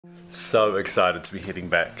So excited to be heading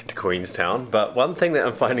back to Queenstown, but one thing that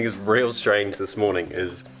I'm finding is real strange this morning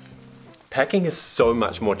is packing is so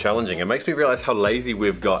much more challenging. It makes me realize how lazy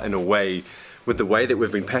we've got in a way with the way that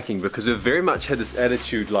we've been packing, because we've very much had this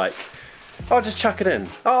attitude like, oh, just chuck it in.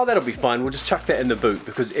 Oh, that'll be fine. We'll just chuck that in the boot,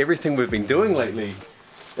 because everything we've been doing lately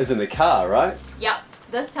is in the car, right? Yep.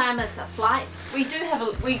 This time it's a flight. We do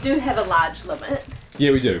have a large limit. Yeah,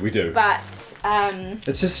 we do. But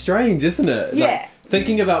it's just strange, isn't it? Yeah. Like,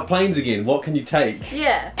 thinking about planes again, what can you take?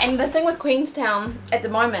 Yeah, and the thing with Queenstown at the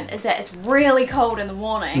moment is that it's really cold in the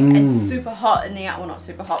morning and super hot in the well, not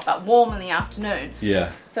super hot, but warm in the afternoon.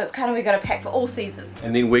 Yeah. So it's kind of, we got to pack for all seasons.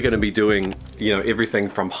 And then we're going to be doing, you know, everything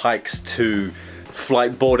from hikes to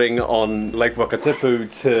flight boarding on Lake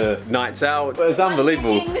Wakatipu to nights out. It's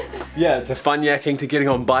unbelievable. Yeah, to fun yakking, to getting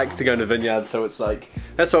on bikes, to going to vineyards. So it's like,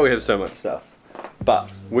 that's why we have so much stuff. But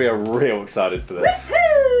we are real excited for this.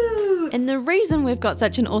 And the reason we've got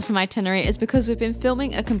such an awesome itinerary is because we've been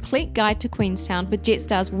filming a complete guide to Queenstown for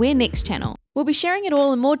Jetstar's Where Next channel. We'll be sharing it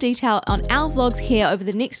all in more detail on our vlogs here over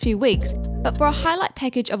the next few weeks, but for a highlight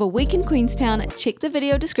package of a week in Queenstown, check the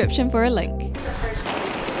video description for a link.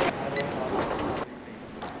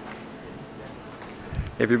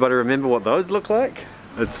 Everybody remember what those look like?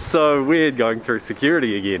 It's so weird going through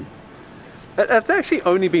security again. It's actually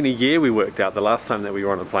only been a year we worked out. The last time that we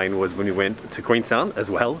were on a plane was when we went to Queenstown as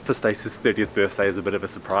well for Stacey's 30th birthday as a bit of a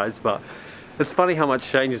surprise, but it's funny how much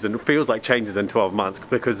changes, and it feels like changes in 12 months,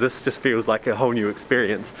 because this just feels like a whole new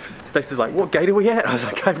experience. Stacey's like, what gate are we at? I was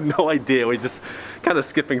like, I have no idea. We're just kind of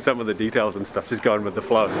skipping some of the details and stuff, just going with the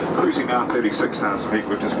flow. Cruising now 36,000 feet,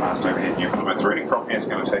 we've just passed over here. New Plymouth reading from here is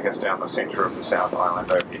going to take us down the centre of the South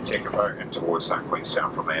Island over here, Daneger, and towards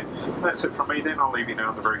Queenstown from there. That's it from me then. I'll leave you now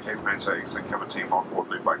on the very Cape Man, so exit Cabin Team on board,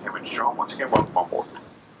 Luke by Cameron John. Once again, welcome on board.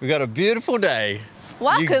 We got a beautiful day.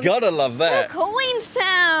 Welcome you gotta love that. to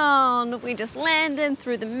Queenstown! We just landed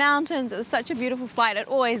through the mountains. It was such a beautiful flight, it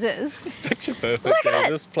always is. It's picture perfect. Look at it.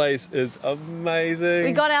 This place is amazing.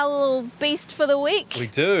 We got our little beast for the week. We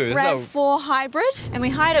do. RAV4 hybrid, and we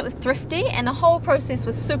hired it with Thrifty, and the whole process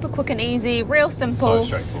was super quick and easy, real simple. So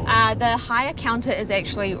straightforward. The hire counter is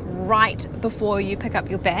actually right before you pick up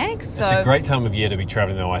your bag. So it's a great time of year to be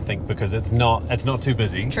traveling though, I think, because it's not too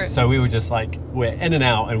busy. True. So we were just like, we're in and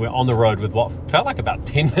out, and we're on the road with what felt like about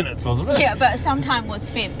 10 minutes, wasn't it? Yeah, but some time was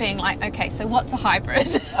spent being like, okay, so what's a hybrid?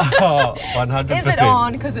 Oh, 100%. Is it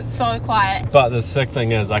on? Because it's so quiet. But the sick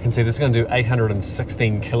thing is, I can see this is going to do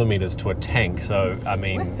 816 kilometers to a tank. So, I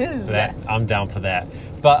mean, I'm down for that.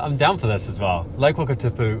 But I'm down for this as well. Lake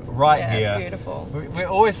Wakatipu, right here. Beautiful. We're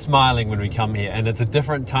always smiling when we come here, and it's a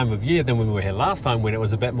different time of year than when we were here last time, when it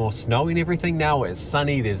was a bit more snowy and everything. Now it's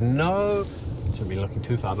sunny. There's no... Shouldn't be looking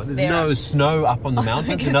too far, but there's no snow up on the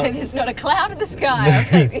mountains. There's not a cloud in the sky. I was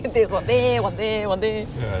like, there's one there, one there, one there.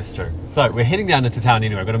 Yeah, that's true. So we're heading down into town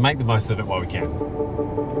anyway. We've got to make the most of it while we can.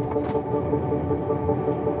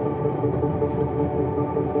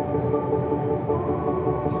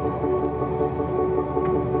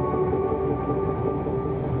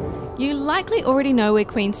 You likely already know where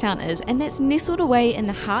Queenstown is, and that's nestled away in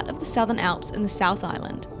the heart of the Southern Alps in the South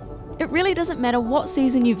Island. It really doesn't matter what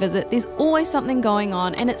season you visit, there's always something going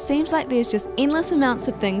on, and it seems like there's just endless amounts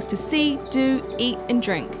of things to see, do, eat and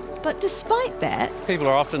drink. But despite that, people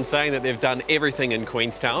are often saying that they've done everything in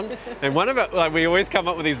Queenstown, and one of it, like, we always come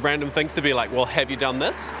up with these random things to be like, well, have you done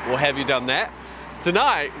this? Well, have you done that?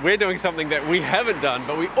 Tonight, we're doing something that we haven't done,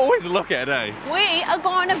 but we always look at, eh? we are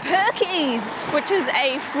going to Perky's, which is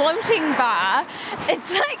a floating bar.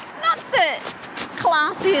 It's like not the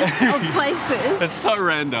classiest of places. It's so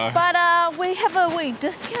rando. But we have a wee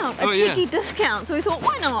discount, a cheeky discount, so we thought,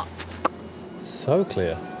 why not? So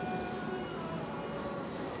clear.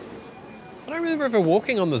 I don't remember ever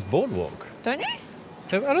walking on this boardwalk. Don't you?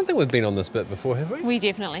 I don't think we've been on this bit before, have we? We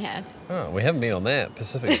definitely have. Oh, we haven't been on that.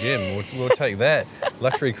 Pacific Gym, we'll take that.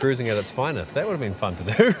 Luxury cruising at its finest. That would have been fun to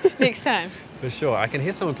do. Next time. For sure. I can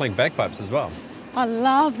hear someone playing bagpipes as well. I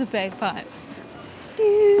love the bagpipes.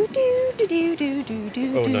 Do, do, do, do, do, do,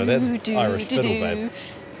 do, Oh no, that's do, Irish do, fiddle, do. babe.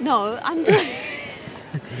 No, I'm doing...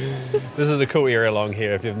 This is a cool area along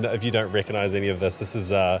here. If you don't recognise any of this, this is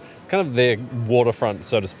kind of their waterfront,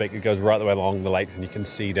 so to speak. It goes right the way along the lakes, and you can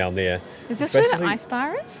see down there. Is this where the ice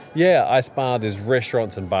bar is? Yeah, ice bar. There's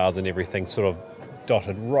restaurants and bars and everything sort of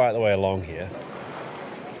dotted right the way along here.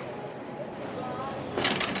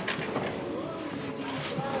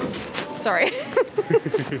 Sorry.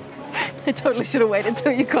 I totally should have waited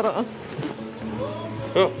until you got on.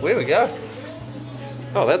 Oh, where we go?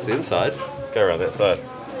 Oh, that's the inside. Go around that side.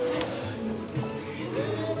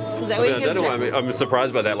 Is that what you don't know why I'm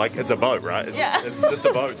surprised by that. Like, it's a boat, right? It's just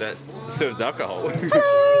a boat that serves alcohol.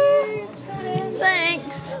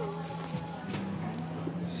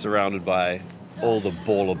 surrounded by all the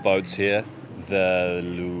baller boats here. The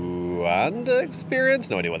Luanda Experience,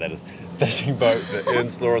 no idea what that is. Fishing boat, the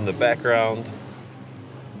Ernslaw in the background.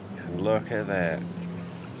 And look at that.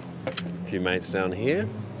 A few mates down here.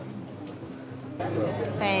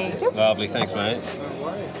 Thank you. Lovely, thanks mate.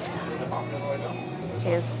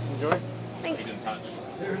 Cheers. Enjoy. Thanks.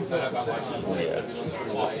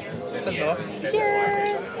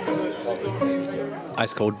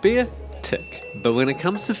 Ice cold beer, tick. But when it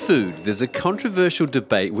comes to food, there's a controversial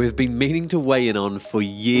debate we've been meaning to weigh in on for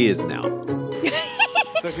years now.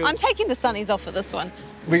 I'm taking the sunnies off for this one.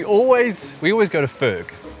 We always go to Ferg.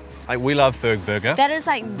 Like, we love Ferg Burger. That is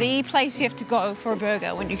like the place you have to go for a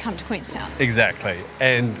burger when you come to Queenstown. Exactly.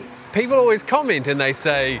 And people always comment and they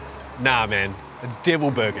say, nah man, it's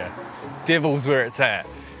Devil Burger. Devil's where it's at.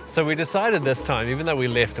 So we decided this time, even though we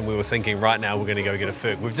left and we were thinking right now we're gonna go get a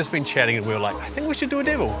Ferg, we've just been chatting and we were like, I think we should do a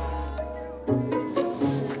Devil.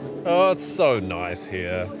 Oh, it's so nice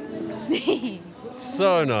here.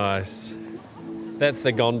 So nice. That's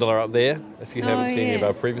the gondola up there. If you haven't seen any of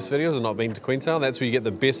our previous videos or not been to Queenstown, that's where you get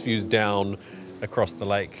the best views down across the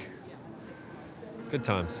lake. Good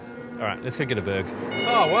times. All right, let's go get a burg.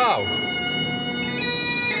 Oh, wow.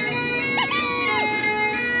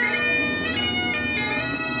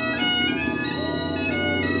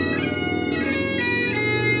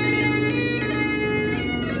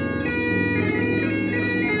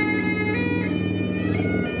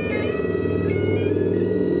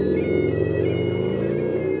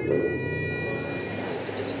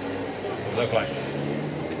 Look like?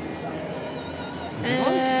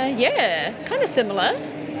 Yeah, kind of similar.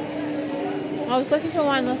 I was looking for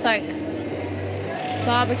one with like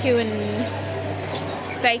barbecue and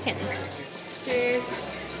bacon. Cheers.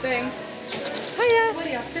 Thanks. Hiya. What are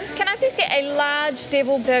you up to? Can I please get a large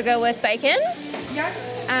devil burger with bacon? Yeah.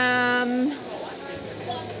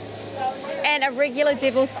 And a regular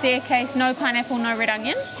devil staircase, no pineapple, no red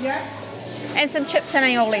onion. Yeah. And some chips and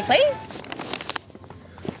aioli, please.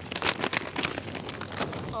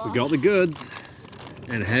 We got the goods.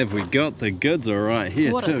 And have we got the goods all right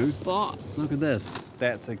here What too. a spot. Look at this.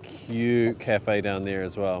 That's a cute cafe down there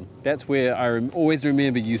as well. That's where I always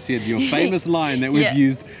remember you said your famous line that we've Yeah.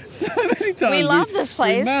 used so many times. We love this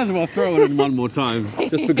place. We may as well throw it in one more time,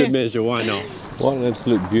 just for good measure, why not? What an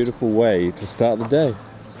absolute beautiful way to start the day.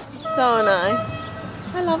 So nice.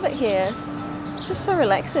 I love it here. It's just so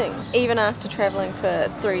relaxing. Even after traveling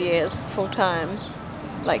for 3 years full time,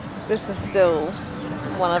 like this is still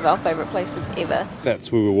one of our favorite places ever.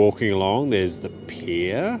 That's where we're walking along. There's the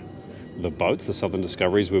pier, the boats, the Southern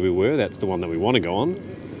Discoveries where we were. That's the one that we want to go on.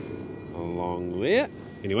 Along there.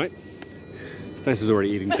 Anyway, Stacey's already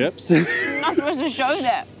eating chips. I'm not supposed to show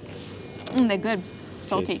that. They're good.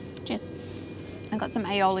 Salty. Cheers. I got some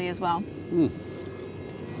aioli as well.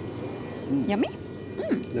 Yummy.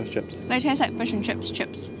 Nice chips. They taste like fish and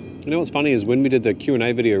chips. You know what's funny is when we did the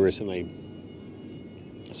Q&A video recently,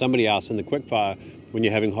 somebody asked in the quickfire, when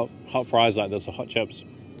you're having hot fries like this or hot chips,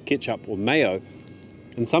 ketchup or mayo,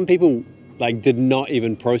 and some people like did not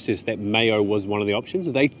even process that mayo was one of the options.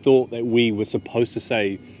 They thought that we were supposed to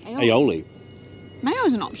say aioli. Mayo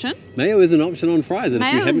is an option. Mayo is an option on fries, and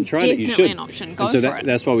Mayo if you haven't tried it, you should. an option. Go and so for it.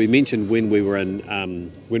 that's why we mentioned when we were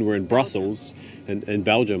in Brussels in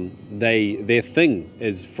Belgium, their thing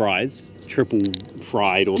is fries, triple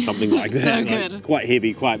fried or something like that. So good. Like, quite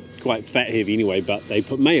heavy, quite fat heavy anyway, but they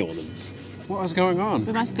put mayo on them. What was going on?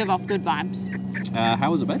 We must give off good vibes.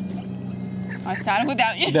 How was it, babe? I started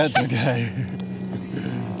without you. That's okay.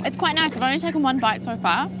 It's quite nice. I've only taken one bite so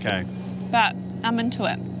far, Okay. but I'm into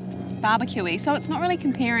it. Barbecue-y. So it's not really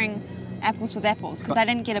comparing apples with apples because I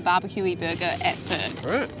didn't get a barbecue-y burger at Ferg.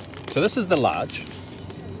 All right. So this is the large.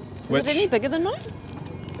 Is it any bigger than mine?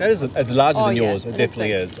 It's larger Oh, than yeah, yours. It it is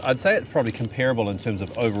definitely big. is. I'd say it's probably comparable in terms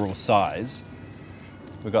of overall size.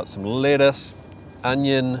 We've got some lettuce,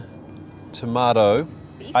 onion, tomato.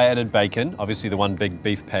 I added bacon, obviously the one big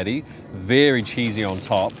beef patty. Very cheesy on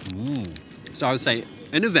top. So I would say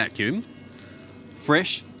in a vacuum,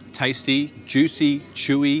 fresh, tasty, juicy,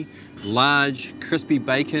 chewy, large, crispy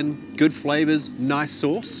bacon, good flavors, nice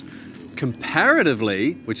sauce.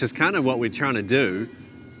 Comparatively, which is kind of what we're trying to do,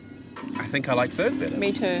 I think I like Ferg better.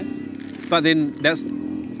 Me too. But then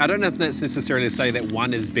I don't know if that's necessarily to say that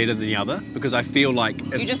one is better than the other, because I feel like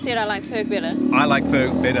You just said I like Ferg better. I like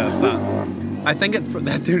Ferg better, but I think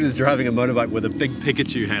that dude is driving a motorbike with a big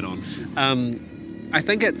Pikachu hat on.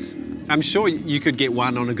 I'm sure you could get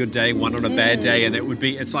one on a good day, one on a bad day, and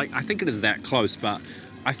I think it is that close, but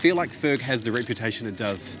I feel like Ferg has the reputation it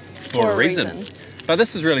does for a reason. But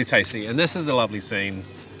this is really tasty, and this is a lovely scene.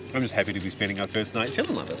 I'm just happy to be spending our first night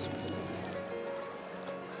chilling like this.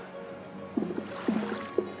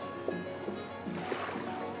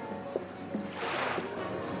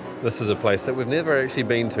 This is a place that we've never actually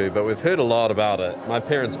been to, but we've heard a lot about it. My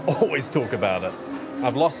parents always talk about it.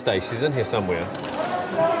 I've lost Stacey, she's in here somewhere.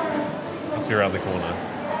 Must be around the corner.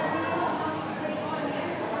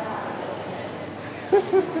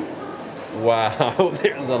 Wow,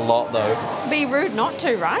 there's a lot though. Be rude not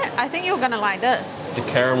to, right? I think you're gonna like this. The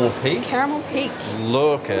Caramel Peak. Caramel Peak.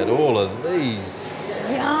 Look at all of these.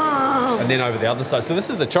 Yum. And then over the other side, so this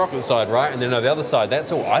is the chocolate side, right? And then over the other side,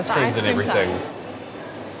 that's all ice creams and everything.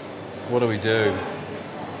 What do we do?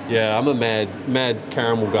 Yeah, I'm a mad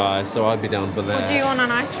caramel guy, so I'd be down for that. Or do you want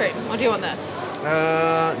an ice cream? Or do you want this?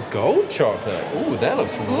 Gold chocolate. Ooh, that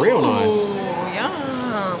looks real nice. Ooh,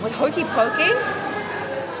 yeah. With hokey pokey.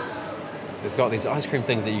 They've got these ice cream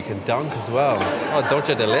things that you can dunk as well. Oh, dulce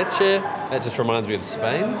de leche. That just reminds me of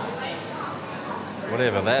Spain.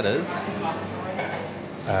 Whatever that is.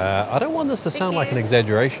 I don't want this to sound like an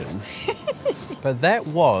exaggeration, but that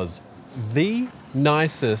was the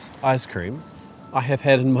nicest ice cream I have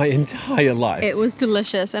had in my entire life. It was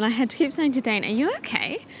delicious, and I had to keep saying to Dane, "Are you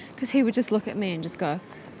okay?" Because he would just look at me and just go.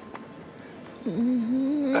 I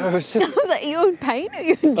was I was like, "Are you in pain? Or are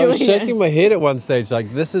you enjoying I was shaking it?" my head at one stage,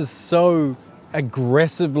 like, this is so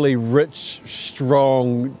aggressively rich,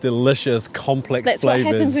 strong, delicious, complex That's flavors.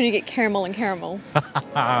 what happens when you get caramel and caramel.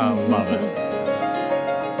 I love it.